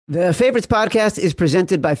The Favorites podcast is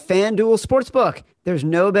presented by FanDuel Sportsbook. There's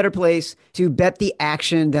no better place to bet the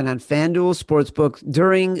action than on FanDuel Sportsbook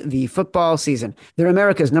during the football season. They're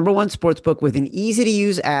America's #1 sportsbook with an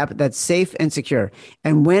easy-to-use app that's safe and secure.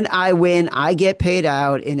 And when I win, I get paid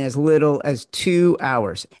out in as little as 2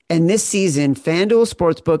 hours. And this season, FanDuel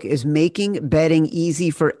Sportsbook is making betting easy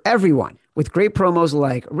for everyone, with great promos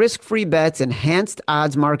like risk-free bets, enhanced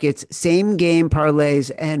odds markets, same-game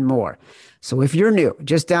parlays, and more. So if you're new,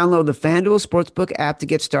 just download the FanDuel Sportsbook app to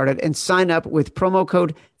get started and sign up with promo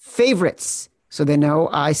code FAVORITES so they know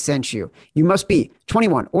I sent you. You must be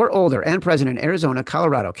 21 or older and present in Arizona,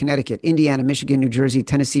 Colorado, Connecticut, Indiana, Michigan, New Jersey,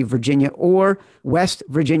 Tennessee, Virginia, or West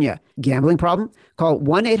Virginia. Gambling problem? Call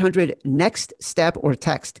 1-800-NEXT-STEP or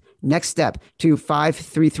text NEXT STEP to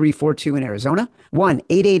 53342 in Arizona,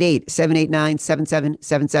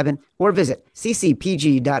 1-888-789-7777, or visit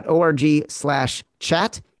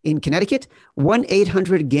ccpg.org/chat. In Connecticut,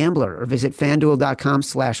 1-800-GAMBLER, or visit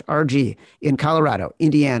fanduel.com/RG. In Colorado,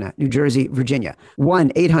 Indiana, New Jersey, Virginia,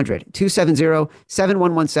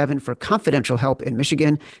 1-800-270-7117 for confidential help. In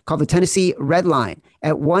Michigan, call the Tennessee Red Line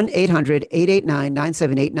at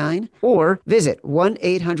 1-800-889-9789 or visit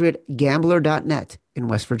 1-800-GAMBLER.net in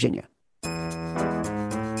West Virginia.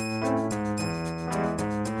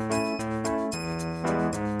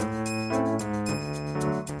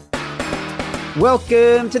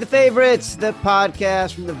 Welcome to The Favorites, the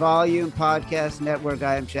podcast from the Volume Podcast Network.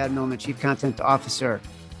 I am Chad Millman, Chief Content Officer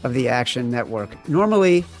of the Action Network.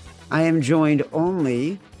 Normally, I am joined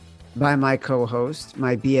only by my co-host,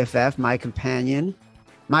 my BFF, my companion,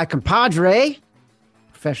 my compadre,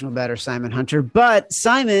 professional bettor Simon Hunter. But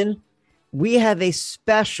Simon, we have a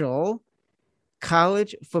special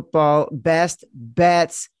college football best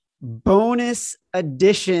bets bonus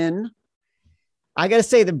edition. I got to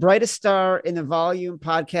say, the brightest star in the Volume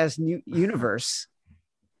Podcast universe,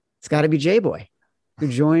 it's got to be JBoy, who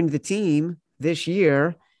joined the team this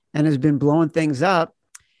year and has been blowing things up.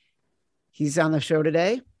 He's on the show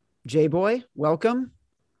today. JBoy, welcome.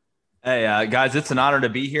 Hey, guys, it's an honor to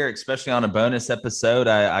be here, especially on a bonus episode.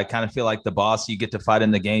 I kind of feel like the boss you get to fight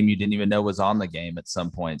in the game you didn't even know was on the game at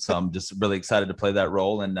some point. So I'm just really excited to play that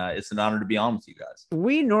role, and it's an honor to be on with you guys.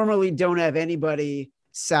 We normally don't have anybody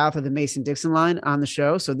south of the Mason-Dixon line on the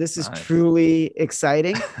show, so this is truly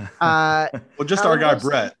exciting. Well, just our guy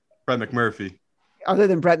Brett McMurphy. Other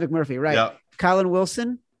than Brett McMurphy, right? Yep. Collin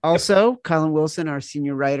Wilson, also Collin Wilson, our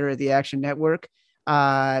senior writer at the Action Network,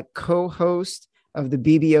 co-host of the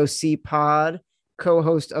BBOC pod,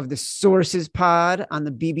 co-host of the Sources pod on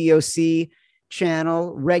the BBOC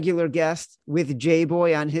channel, regular guest with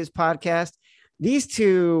JBoy on his podcast. These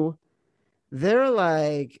two, they're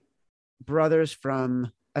like brothers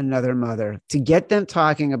from another mother. To get them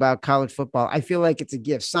talking about college football, I feel like it's a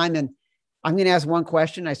gift. Simon, I'm going to ask one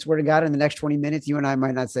question. I swear to God, in the next 20 minutes, you and I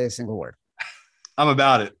might not say a single word. I'm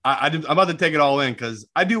about it. I'm about to take it all in because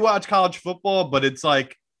I do watch college football, but it's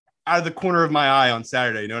like out of the corner of my eye on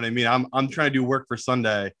Saturday. You know what I mean? I'm trying to do work for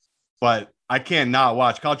Sunday, but I can't not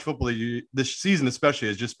watch college football. This season especially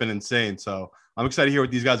has just been insane. So I'm excited to hear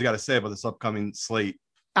what these guys got to say about this upcoming slate.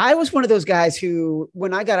 I was one of those guys who,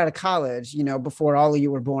 when I got out of college, before all of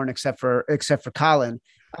you were born, except for Collin,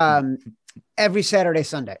 every Saturday,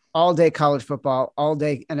 Sunday, all day college football, all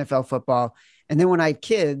day NFL football. And then when I had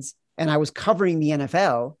kids and I was covering the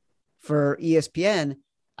NFL for ESPN,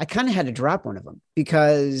 I kind of had to drop one of them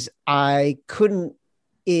because I couldn't,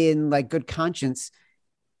 in like good conscience,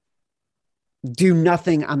 do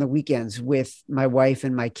nothing on the weekends with my wife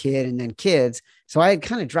and my kid and then kids. So I had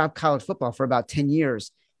kind of dropped college football for about 10 years.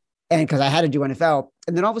 And because I had to do NFL.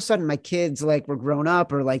 And then all of a sudden my kids like were grown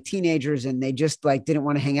up or like teenagers and they just like didn't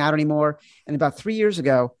want to hang out anymore. And about 3 years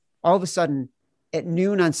ago, all of a sudden at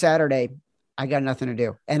noon on Saturday, I got nothing to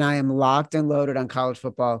do. And I am locked and loaded on college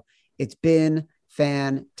football. It's been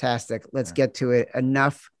fantastic. Let's get to it.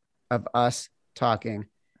 Enough of us talking.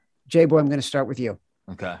 JBoy, I'm going to start with you.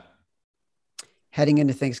 Okay. Heading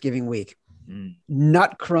into Thanksgiving week,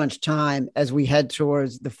 nut crunch time as we head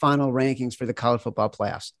towards the final rankings for the college football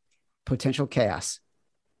playoffs. Potential chaos.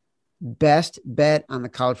 Best bet on the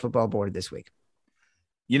college football board this week.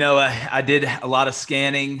 I did a lot of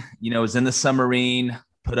scanning, was in the submarine,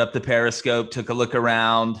 put up the periscope, took a look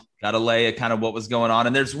around, got a lay of kind of what was going on.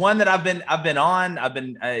 And there's one that I've been on,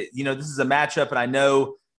 this is a matchup and I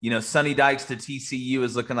know, Sonny Dykes to TCU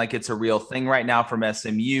is looking like it's a real thing right now from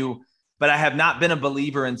SMU, but I have not been a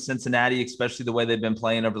believer in Cincinnati, especially the way they've been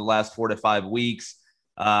playing over the last 4 to 5 weeks.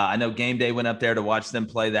 I know game day went up there to watch them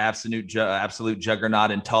play the absolute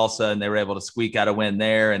juggernaut in Tulsa, and they were able to squeak out a win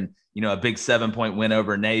there. And a big 7-point win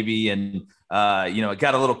over Navy. And, it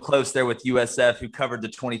got a little close there with USF, who covered the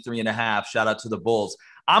 23.5. Shout out to the Bulls.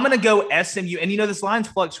 I'm going to go SMU. And, this line's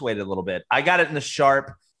fluctuated a little bit. I got it in the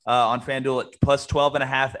sharp on FanDuel at plus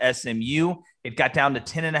 12.5 SMU. It got down to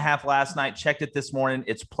 10.5 last night. Checked it this morning.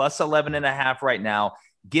 It's plus 11.5 right now.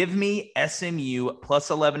 Give me SMU plus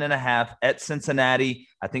 11.5 at Cincinnati.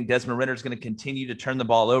 I think Desmond Ridder is going to continue to turn the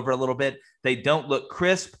ball over a little bit. They don't look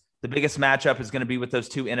crisp. The biggest matchup is going to be with those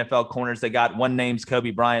two NFL corners. They got one name's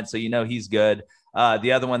Kobe Bryant, so he's good.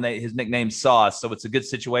 The other one, his nickname's Sauce, so it's a good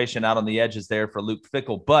situation out on the edges there for Luke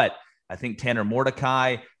Fickell. But I think Tanner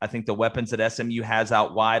Mordecai, I think the weapons that SMU has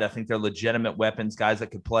out wide, I think they're legitimate weapons, guys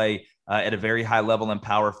that could play at a very high level in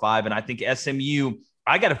Power 5. And I think SMU,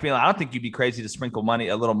 I got a feeling, I don't think you'd be crazy to sprinkle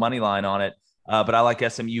a little money line on it, but I like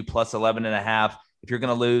SMU plus 11.5. If you're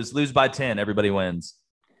going to lose by 10, everybody wins.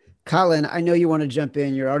 Collin, I know you want to jump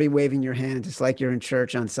in. You're already waving your hand just like you're in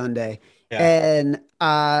church on Sunday. Yeah. And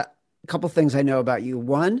a couple things I know about you.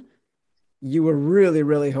 One, you were really,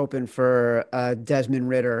 really hoping for a Desmond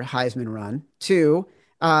Ridder Heisman run. Two,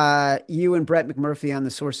 you and Brett McMurphy on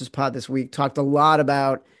the Sources Pod this week talked a lot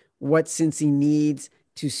about what Cincy needs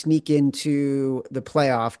to sneak into the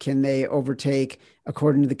playoff. Can they overtake,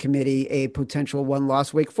 according to the committee, a potential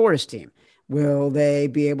one-loss Wake Forest team? Will they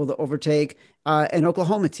be able to overtake an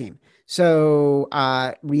Oklahoma team? So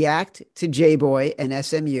react to JBoy and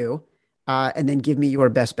SMU, and then give me your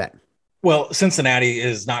best bet. Well, Cincinnati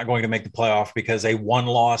is not going to make the playoff because a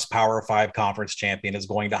one-loss Power 5 conference champion is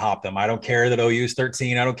going to hop them. I don't care that OU is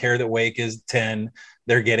 13. I don't care that Wake is 10.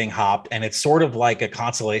 They're getting hopped. And it's sort of like a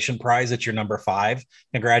consolation prize that you're number 5.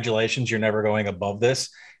 Congratulations, you're never going above this.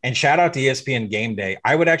 And shout out to ESPN Game Day.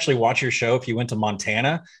 I would actually watch your show if you went to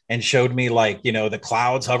Montana and showed me the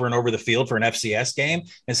clouds hovering over the field for an FCS game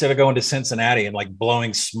instead of going to Cincinnati and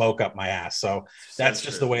blowing smoke up my ass. So that's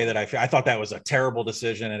just the way that I feel. I thought that was a terrible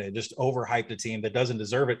decision, and it just overhyped a team that doesn't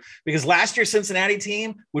deserve it, because last year's Cincinnati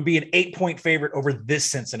team would be an 8-point favorite over this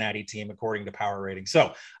Cincinnati team, according to Power Rating.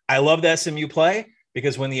 So I love the SMU play,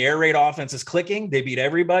 because when the air raid offense is clicking, they beat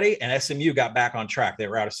everybody, and SMU got back on track. They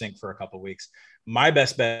were out of sync for a couple of weeks. My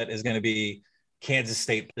best bet is going to be Kansas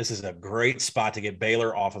State. This is a great spot to get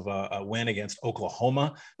Baylor off of a win against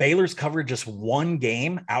Oklahoma. Baylor's covered just one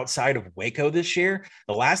game outside of Waco this year.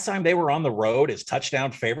 The last time they were on the road as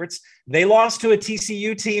touchdown favorites, they lost to a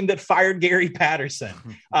TCU team that fired Gary Patterson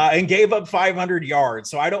and gave up 500 yards.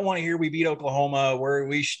 So I don't want to hear we beat Oklahoma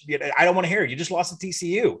I don't want to hear it. You just lost to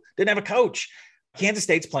TCU. Didn't have a coach. Kansas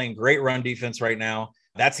State's playing great run defense right now.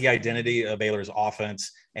 That's the identity of Baylor's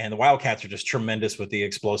offense. And the Wildcats are just tremendous with the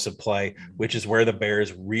explosive play, which is where the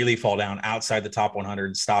Bears really fall down outside the top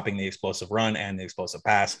 100, stopping the explosive run and the explosive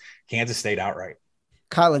pass. Kansas State outright.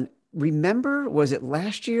 Collin, remember, was it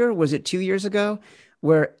last year? Was it 2 years ago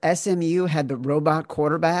where SMU had the robot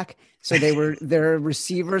quarterback? So their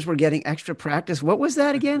receivers were getting extra practice. What was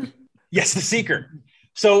that again? Yes, the seeker.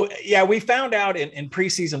 So, yeah, we found out in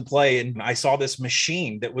preseason play, and I saw this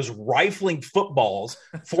machine that was rifling footballs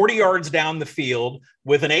 40 yards down the field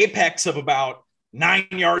with an apex of about 9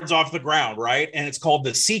 yards off the ground, right? And it's called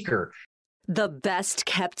the seeker. The best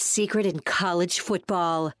kept secret in college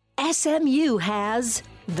football. SMU has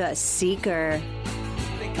the seeker.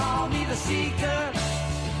 They call me the seeker.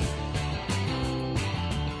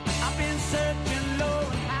 I've been searching low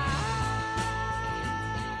and high.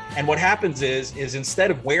 And what happens is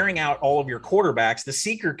instead of wearing out all of your quarterbacks, the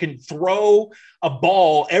seeker can throw a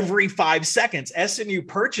ball every 5 seconds. SMU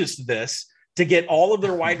purchased this to get all of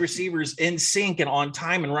their wide receivers in sync and on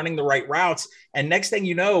time and running the right routes. And next thing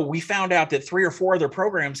you know, we found out that 3 or 4 other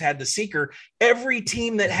programs had the seeker. Every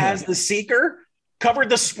team that has the seeker covered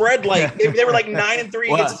the spread. Like they were like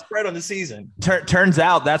 9-3 against the spread on the season. Turns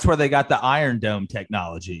out that's where they got the Iron Dome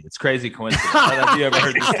technology. It's crazy coincidence. Have you ever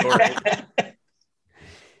heard this story?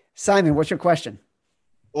 Simon, what's your question?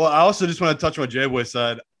 Well, I also just want to touch on what JBoy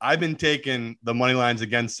said. I've been taking the money lines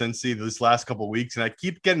against Cincy this last couple of weeks, and I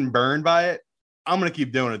keep getting burned by it. I'm going to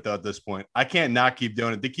keep doing it, though, at this point. I can't not keep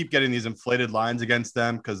doing it. They keep getting these inflated lines against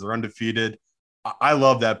them because they're undefeated. I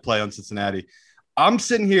love that play on Cincinnati. I'm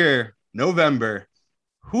sitting here, November.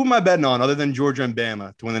 Who am I betting on other than Georgia and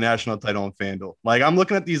Bama to win the national title on FanDuel? Like, I'm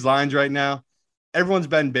looking at these lines right now. Everyone's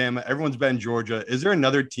betting Bama. Everyone's betting Georgia. Is there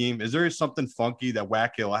another team? Is there something funky that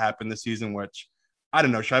wacky will happen this season, which I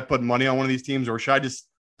don't know. Should I put money on one of these teams, or should I just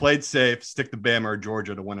play it safe, stick to Bama or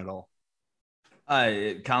Georgia to win it all?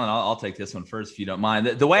 Collin, I'll take this one first if you don't mind.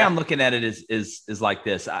 The way I'm looking at it is like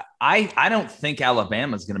this. I don't think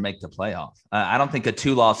Alabama is going to make the playoff. I don't think a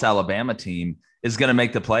 2-loss Alabama team is going to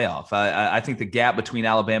make the playoff. I think the gap between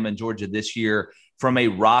Alabama and Georgia this year, from a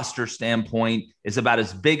roster standpoint is about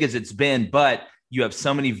as big as it's been, but you have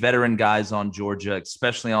so many veteran guys on Georgia,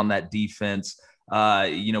 especially on that defense.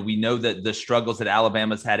 We know that the struggles that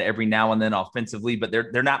Alabama's had every now and then offensively, but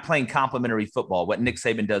they're not playing complementary football, what Nick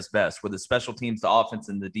Saban does best, where the special teams, the offense,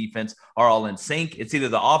 and the defense are all in sync. It's either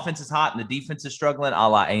the offense is hot and the defense is struggling, a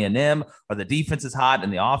la A&M, or the defense is hot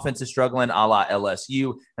and the offense is struggling, a la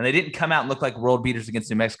LSU. And they didn't come out and look like world beaters against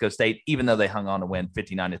New Mexico State, even though they hung on to win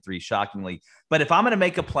 59-3, shockingly. But if I'm going to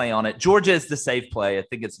make a play on it, Georgia is the safe play. I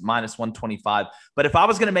think it's minus 125. But if I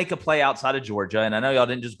was going to make a play outside of Georgia, and I know y'all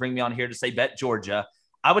didn't just bring me on here to say bet Georgia,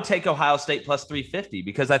 I would take Ohio State plus 350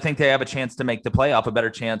 because I think they have a chance to make the playoff, a better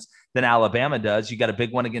chance than Alabama does. You got a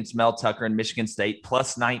big one against Mel Tucker and Michigan State,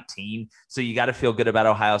 plus 19. So you got to feel good about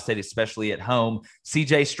Ohio State, especially at home.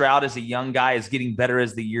 CJ Stroud is a young guy, is getting better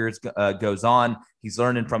as the years goes on. He's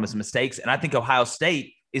learning from his mistakes. And I think Ohio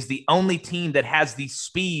State is the only team that has the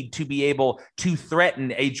speed to be able to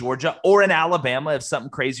threaten a Georgia or an Alabama. If something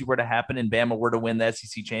crazy were to happen and Bama were to win the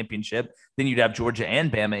SEC championship, then you'd have Georgia and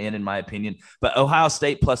Bama in my opinion. But Ohio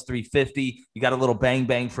State plus 350, you got a little bang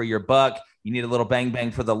bang for your buck. You need a little bang bang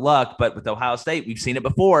for the luck. But with Ohio State, we've seen it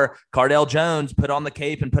before. Cardell Jones put on the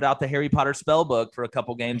cape and put out the Harry Potter spell book for a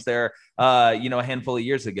couple games there, a handful of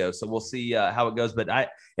years ago. So we'll see how it goes. But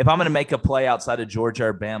if I'm going to make a play outside of Georgia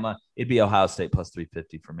or Bama, it'd be Ohio State plus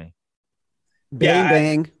 350 for me. Bang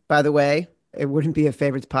bang, by the way, it wouldn't be a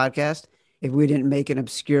favorites podcast if we didn't make an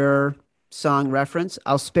obscure song reference.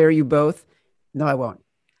 I'll spare you both. No, I won't.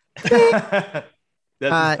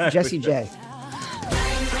 Jesse J.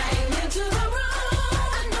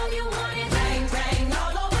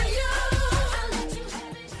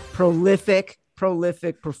 Prolific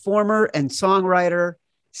performer and songwriter.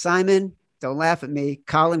 Simon, don't laugh at me.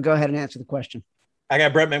 Collin, go ahead and answer the question. I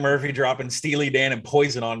got Brett McMurphy dropping Steely Dan and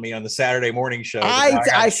Poison on me on the Saturday morning show.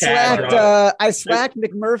 I slacked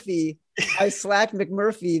McMurphy. I slacked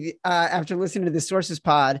McMurphy after listening to the Sources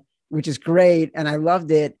pod, which is great, and I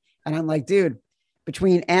loved it. And I'm like, dude,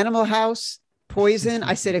 between Animal House, Poison,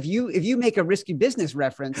 I said, if you make a Risky Business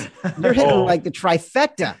reference, you're hitting like the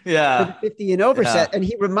trifecta for the 50 and over set. And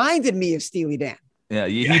he reminded me of Steely Dan. Yeah,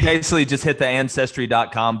 he basically just hit the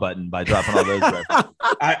ancestry.com button by dropping all those references.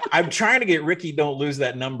 I'm trying to get Ricky Don't Lose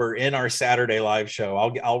That Number in our Saturday live show.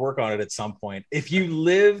 I'll work on it at some point. If you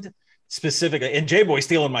lived specifically, and JBoy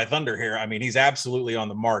stealing my thunder here, I mean, he's absolutely on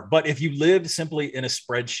the mark. But if you lived simply in a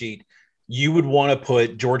spreadsheet, you would want to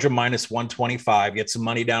put Georgia minus 125, get some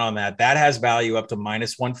money down on that. That has value up to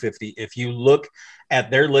minus 150. If you look at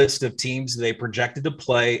their list of teams they projected to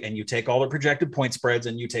play and you take all the projected point spreads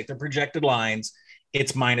and you take the projected lines,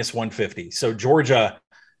 it's minus 150. So Georgia,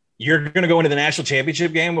 you're going to go into the national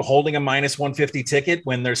championship game holding a minus 150 ticket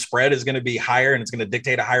when their spread is going to be higher and it's going to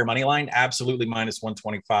dictate a higher money line. Absolutely minus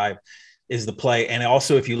 125 is the play. And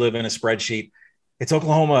also, if you live in a spreadsheet, it's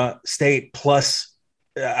Oklahoma State plus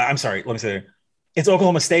it's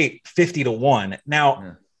Oklahoma State 50-1.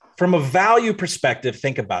 Now, from a value perspective,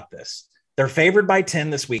 think about this. They're favored by 10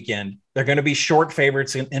 this weekend. They're going to be short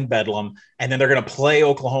favorites in Bedlam, and then they're going to play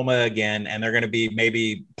Oklahoma again, and they're going to be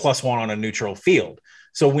maybe +1 on a neutral field.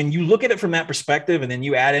 So when you look at it from that perspective, and then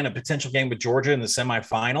you add in a potential game with Georgia in the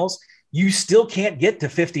semifinals, you still can't get to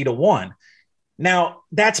 50-1. Now,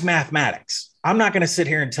 that's mathematics. I'm not going to sit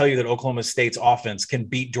here and tell you that Oklahoma State's offense can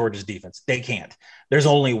beat Georgia's defense. They can't. There's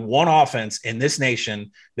only one offense in this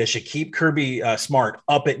nation that should keep Kirby Smart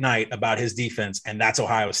up at night about his defense, and that's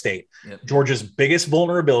Ohio State. Yep. Georgia's biggest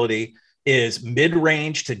vulnerability is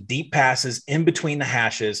mid-range to deep passes in between the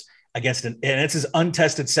hashes against and it's his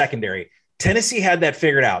untested secondary. Tennessee had that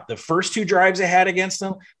figured out. The first two drives they had against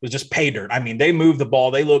them was just pay dirt. I mean, they moved the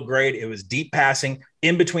ball. They looked great. It was deep passing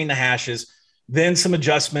in between the hashes. Then some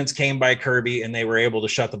adjustments came by Kirby, and they were able to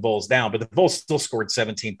shut the Bulls down. But the Bulls still scored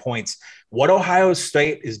 17 points. What Ohio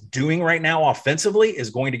State is doing right now offensively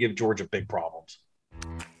is going to give Georgia big problems.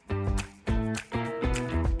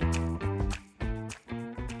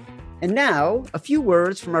 And now, a few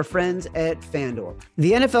words from our friends at FanDuel.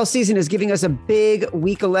 The NFL season is giving us a big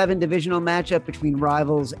Week 11 divisional matchup between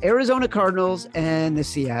rivals Arizona Cardinals and the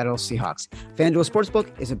Seattle Seahawks. FanDuel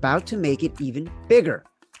Sportsbook is about to make it even bigger,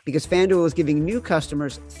 because FanDuel is giving new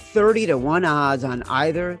customers 30-1 odds on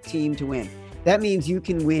either team to win. That means you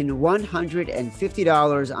can win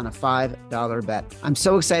 $150 on a $5 bet. I'm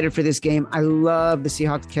so excited for this game. I love the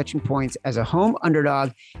Seahawks catching points as a home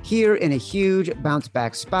underdog here in a huge bounce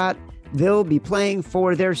back spot. They'll be playing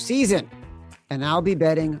for their season, and I'll be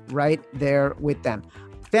betting right there with them.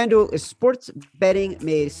 FanDuel is sports betting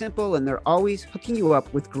made simple, and they're always hooking you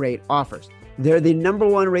up with great offers. They're the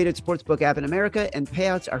 #1 rated sportsbook app in America, and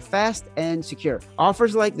payouts are fast and secure.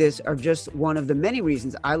 Offers like this are just one of the many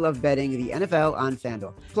reasons I love betting the NFL on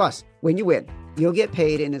FanDuel. Plus, when you win, you'll get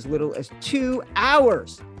paid in as little as 2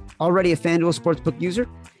 hours. Already a FanDuel sportsbook user?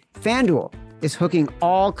 FanDuel is hooking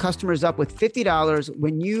all customers up with $50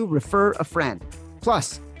 when you refer a friend.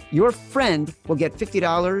 Plus, your friend will get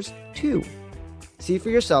 $50 too. See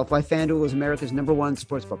for yourself why FanDuel is America's #1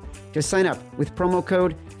 sportsbook. Just sign up with promo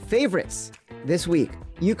code FAVORITES this week.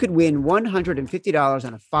 You could win $150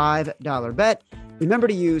 on a $5 bet. Remember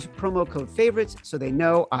to use promo code FAVORITES so they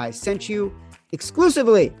know I sent you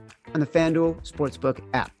exclusively on the FanDuel Sportsbook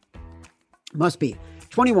app. Must be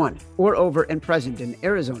 21 or over and present in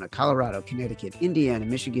Arizona, Colorado, Connecticut, Indiana,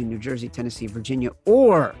 Michigan, New Jersey, Tennessee, Virginia,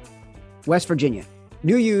 or West Virginia.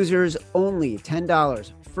 New users only,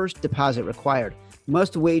 $10 first deposit required.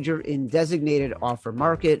 Must wager in designated offer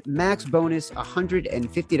market. Max bonus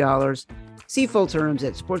 $150. See full terms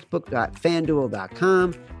at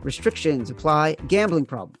sportsbook.fanduel.com. Restrictions apply. Gambling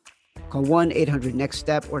problem? Call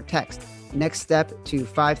 1-800-NEXT-STEP or text NEXT STEP to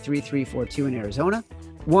 53342 in Arizona,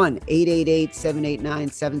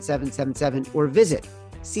 1-888-789-7777, or visit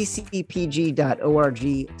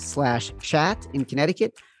ccpg.org/chat in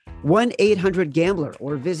Connecticut, 1-800-GAMBLER,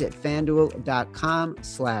 or visit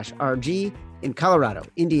fanduel.com/RG in Colorado,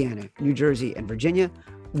 Indiana, New Jersey, and Virginia,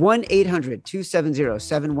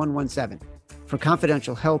 1-800-270-7117. For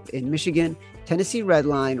confidential help in Michigan, Tennessee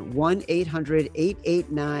Redline,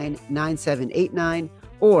 1-800-889-9789,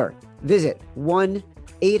 or visit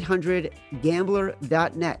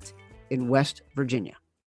 1-800-GAMBLER.net in West Virginia.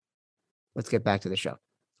 Let's get back to the show.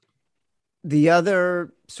 The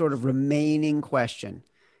other sort of remaining question.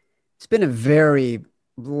 It's been a very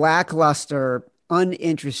lackluster,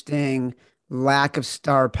 uninteresting, lack of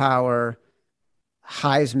star power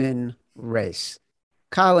Heisman race.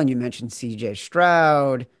 Collin, you mentioned CJ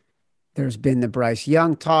Stroud. There's been the Bryce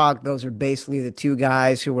Young talk. Those are basically the two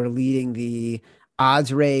guys who are leading the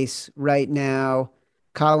odds race right now.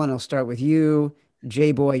 Collin, I'll start with you.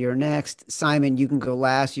 JBoy, you're next. Simon, you can go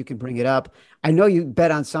last. You can bring it up. I know you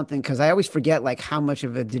bet on something because I always forget like how much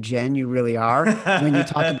of a degen you really are when you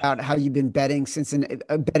talk about how you've been betting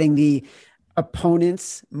betting the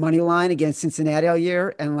opponent's money line against Cincinnati all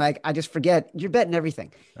year, and like I just forget you're betting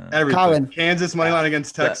everything. Everything. Collin, Kansas money line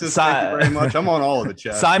against Texas. Thank you very much. I'm on all of it,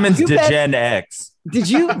 Chad. Simon's Degen X. Did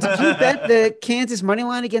you bet the Kansas money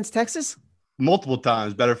line against Texas? Multiple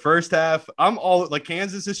times. Better first half. I'm all like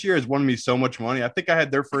Kansas this year has won me so much money. I think I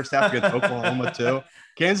had their first half against Oklahoma too.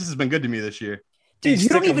 Kansas has been good to me this year. Dude, you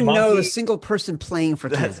don't even know a single person playing for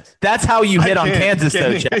Kansas. That's how you hit on Kansas,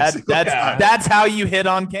 though, Chad. That's how you hit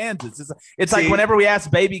on Kansas. It's like whenever we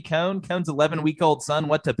ask Baby Cone's 11-week-old son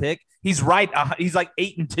what to pick, he's right. He's like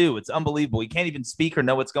 8-2. It's unbelievable. He can't even speak or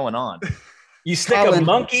know what's going on. You stick a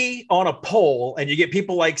monkey on a pole, and you get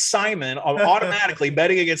people like Simon automatically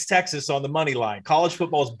betting against Texas on the money line. College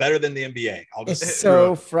football is better than the NBA. It's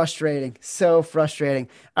so frustrating. So frustrating.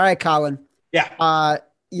 All right, Collin. Yeah.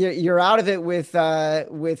 You're out of it with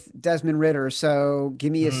Desmond Ridder. So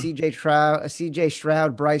give me a CJ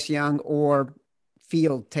Stroud, Bryce Young, or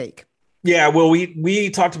Field take. Yeah, well, we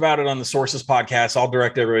talked about it on the Sources podcast. I'll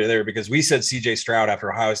direct everybody there because we said CJ Stroud after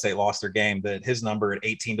Ohio State lost their game that his number at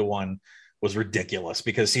 18-1 was ridiculous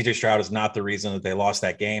because CJ Stroud is not the reason that they lost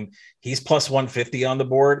that game. He's plus 150 on the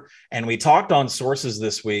board. And we talked on Sources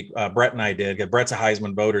this week, Brett and I did, Brett's a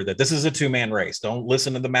Heisman voter, that this is a two-man race. Don't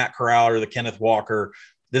listen to the Matt Corral or the Kenneth Walker.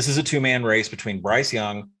 This is a two-man race between Bryce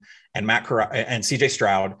Young and Matt Corral and CJ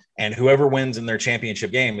Stroud, and whoever wins in their championship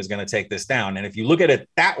game is going to take this down. And if you look at it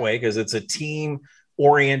that way, because it's a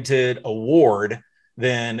team-oriented award,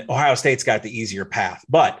 then Ohio State's got the easier path.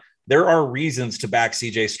 But there are reasons to back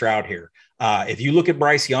CJ Stroud here. If you look at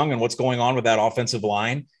Bryce Young and what's going on with that offensive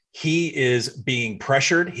line, he is being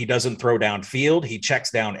pressured. He doesn't throw downfield. He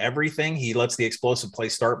checks down everything. He lets the explosive play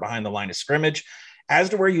start behind the line of scrimmage. As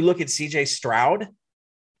to where you look at CJ Stroud,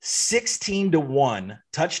 16-1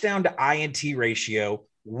 touchdown to INT ratio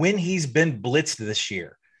when he's been blitzed this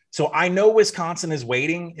year. So I know Wisconsin is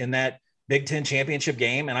waiting in that Big Ten championship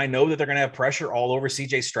game, and I know that they're going to have pressure all over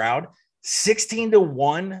CJ Stroud.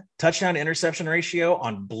 16-1 touchdown to interception ratio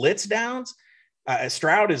on blitz downs.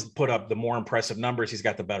 Stroud has put up the more impressive numbers. He's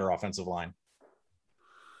got the better offensive line.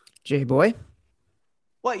 JBoy.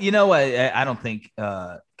 Well, I don't think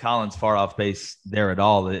Collin's far off base there at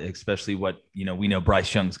all, especially what, we know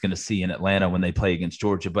Bryce Young's going to see in Atlanta when they play against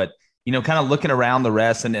Georgia. But, kind of looking around the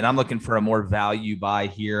rest, and I'm looking for a more value buy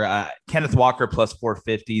here. Kenneth Walker plus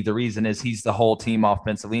 450. The reason is he's the whole team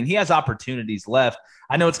offensively, and he has opportunities left.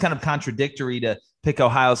 I know it's kind of contradictory to pick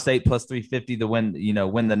Ohio State plus 350 to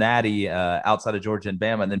win the Natty outside of Georgia and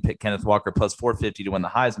Bama, and then pick Kenneth Walker plus 450 to win the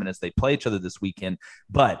Heisman as they play each other this weekend.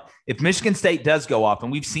 But if Michigan State does go off,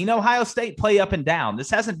 and we've seen Ohio State play up and down,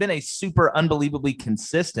 this hasn't been a super unbelievably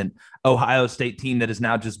consistent Ohio State team that is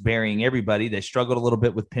now just burying everybody. They struggled a little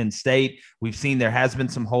bit with Penn State. We've seen there has been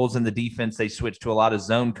some holes in the defense. They switched to a lot of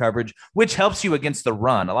zone coverage, which helps you against the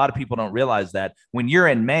run. A lot of people don't realize that when you're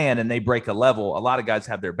in man and they break a level, a lot of guys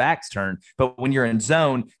have their backs turned. But when you're in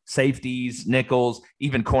zone, safeties, nickels,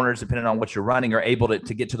 even corners, depending on what you're running, are able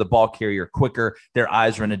to get to the ball carrier quicker. Their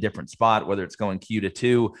eyes are in a different spot, whether it's going Q to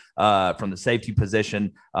 2 from the safety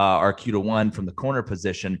position or Q to 1 from the corner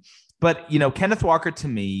position. But, Kenneth Walker, to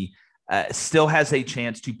me, still has a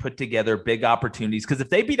chance to put together big opportunities, because if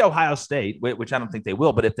they beat Ohio State, which I don't think they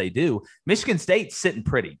will, but if they do, Michigan State's sitting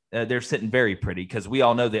pretty. They're sitting very pretty, because we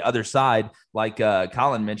all know the other side, like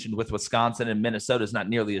Collin mentioned, with Wisconsin and Minnesota, is not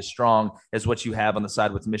nearly as strong as what you have on the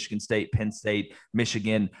side with Michigan State, Penn State,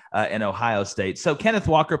 Michigan, and Ohio State. So Kenneth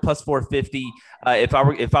Walker plus 450. If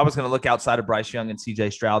I was going to look outside of Bryce Young and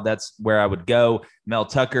CJ Stroud, that's where I would go. Mel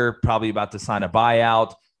Tucker probably about to sign a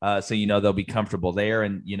buyout. So, they'll be comfortable there.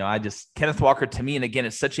 And, Kenneth Walker, to me, and again,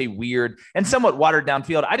 it's such a weird and somewhat watered down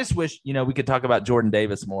field. I just wish, we could talk about Jordan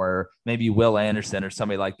Davis more, or maybe Will Anderson or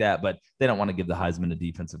somebody like that, but they don't want to give the Heisman to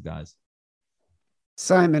defensive guys.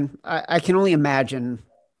 Simon, I can only imagine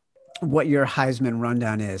what your Heisman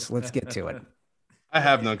rundown is. Let's get to it. I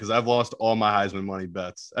have none, because I've lost all my Heisman money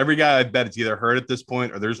bets. Every guy I bet, it's either hurt at this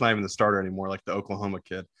point or there's not even the starter anymore, like the Oklahoma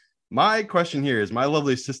kid. My question here is, my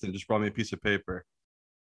lovely assistant just brought me a piece of paper.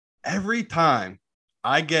 Every time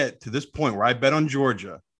I get to this point where I bet on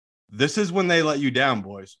Georgia, this is when they let you down,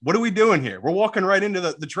 boys. What are we doing here? We're walking right into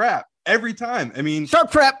the trap every time. I mean,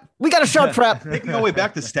 sharp trap. We got a sharp trap. Taking all the way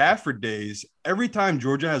back to Stafford days, every time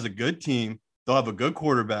Georgia has a good team, they'll have a good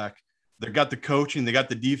quarterback. They've got the coaching, they got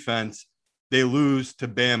the defense. They lose to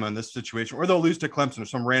Bama in this situation, or they'll lose to Clemson or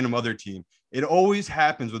some random other team. It always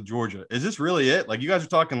happens with Georgia. Is this really it? Like, you guys are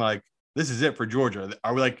talking like this is it for Georgia.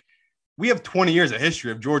 Are we like, we have 20 years of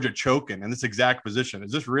history of Georgia choking in this exact position.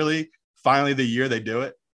 Is this really finally the year they do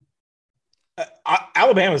it?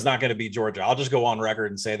 Alabama's not going to beat Georgia. I'll just go on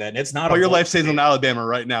record and say that. And it's not. Your life stays on Alabama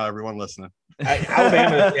right now, everyone listening.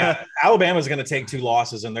 Alabama's going to take 2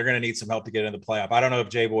 losses, and they're going to need some help to get in the playoff. I don't know if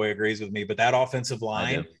JBoy agrees with me, but that offensive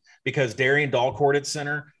line, because Darian Dalcourt at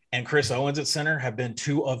center and Chris Owens at center have been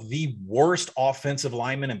 2 of the worst offensive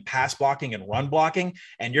linemen in pass blocking and run blocking.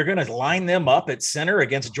 And you're going to line them up at center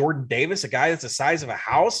against Jordan Davis, a guy that's the size of a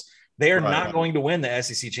house. They are not going to win the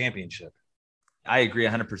SEC championship. I agree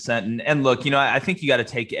 100%. And look, I think you got to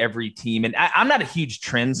take every team, and I'm not a huge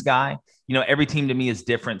trends guy. Every team to me is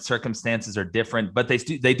different. Circumstances are different, but they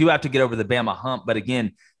do have to get over the Bama hump. But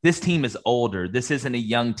again, this team is older. This isn't a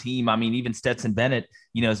young team. I mean, even Stetson Bennett,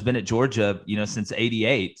 has been at Georgia, since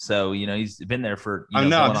 '88. So, he's been there for, I'm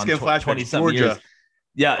just getting flashbacks to Georgia. Years.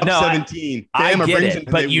 Yeah, no, 17. I get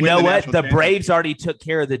it. But you know what? The Braves already took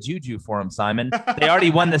care of the juju for him, Simon. They already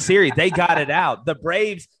won the series. They got it out. The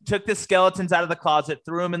Braves took the skeletons out of the closet,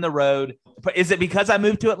 threw them in the road. But is it because I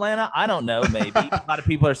moved to Atlanta? I don't know. Maybe. A lot of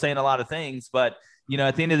people are saying a lot of things. But,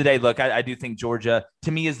 at the end of the day, look, I do think Georgia,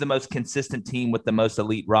 to me, is the most consistent team with the most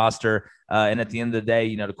elite roster. And at the end of the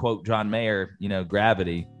day, to quote John Mayer,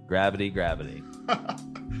 gravity, gravity, gravity.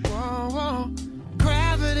 Whoa, whoa,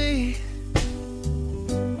 gravity.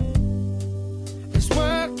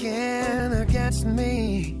 Working against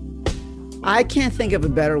me. I can't think of a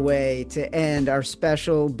better way to end our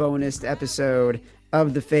special bonus episode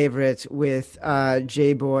of The Favorites with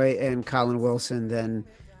JBoy and Collin Wilson than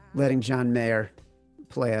letting John Mayer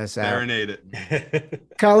play us out. Marinate it.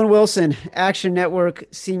 Collin Wilson, Action Network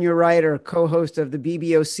senior writer, co-host of the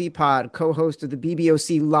BBOC pod, co-host of the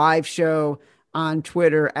BBOC live show on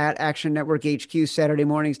Twitter at Action Network HQ, Saturday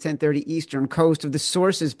mornings, 10:30 Eastern, co-host of the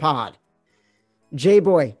Sources pod.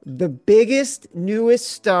 JBoy, the biggest,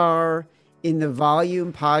 newest star in the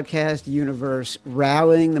Volume podcast universe,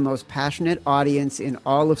 rallying the most passionate audience in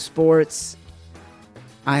all of sports.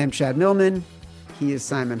 I am Chad Millman. He is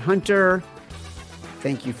Simon Hunter.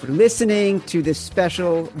 Thank you for listening to this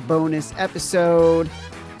special bonus episode.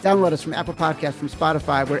 Download us from Apple Podcasts, from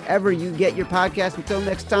Spotify, wherever you get your podcast. Until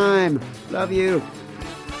next time, love you.